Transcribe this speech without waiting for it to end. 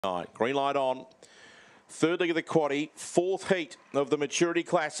Green light on. Third leg of the quaddie, fourth heat of the Maturity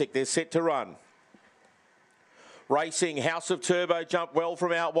Classic. They're set to run. Racing, House of Turbo jumped well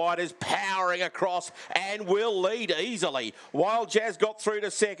from out wide, is powering across and will lead easily. Wild Jazz got through to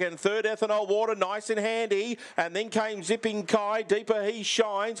second. Third, Ethanol Water, nice and handy. And then came Zipping Kai, deeper he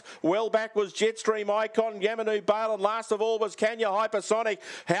shines. Well back was Jetstream Icon, Yamanu Bale, and last of all was Kenya Hypersonic.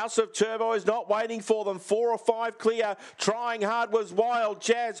 House of Turbo is not waiting for them. 4 or 5 clear. Trying hard was Wild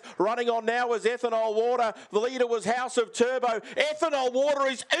Jazz. Running on now was Ethanol Water. The leader was House of Turbo. Ethanol Water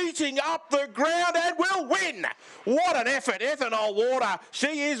is eating up the ground and will win. What an effort, Ethanol Water.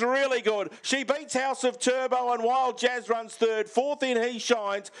 She is really good. She beats House of Turbo and Wild Jazz runs third. Fourth in He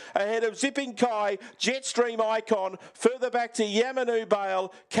Shines, ahead of Zipping Kai, Jetstream Icon. Further back to Yamanu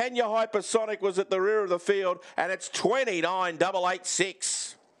Bale. Kenya Hypersonic was at the rear of the field, and it's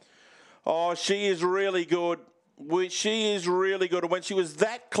 29.886. Oh, she is really good. She is really good. And when she was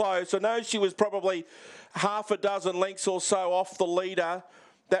that close, I know she was probably half a dozen lengths or so off the leader.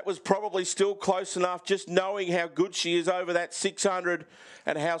 That was probably still close enough, just knowing how good she is over that 600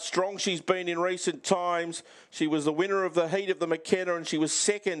 and how strong she's been in recent times. She was the winner of the heat of the McKenna, and she was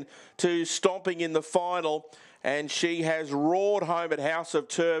second to Stomping in the final. And she has roared home at House of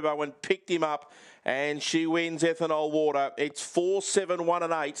Turbo and picked him up, and she wins Ethanol Water. It's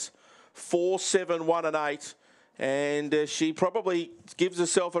 4-7-1-8, 4-7-1-8. And she probably gives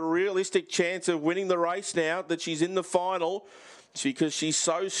herself a realistic chance of winning the race now that she's in the final, because she's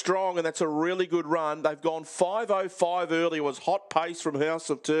so strong, and that's a really good run. They've gone 5.05 early. It was hot pace from House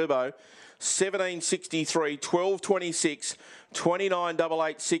of Turbo. 17.63, 12.26,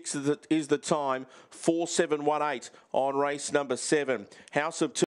 29.886 is the time. 4.718 on race number 7. House of Turbo.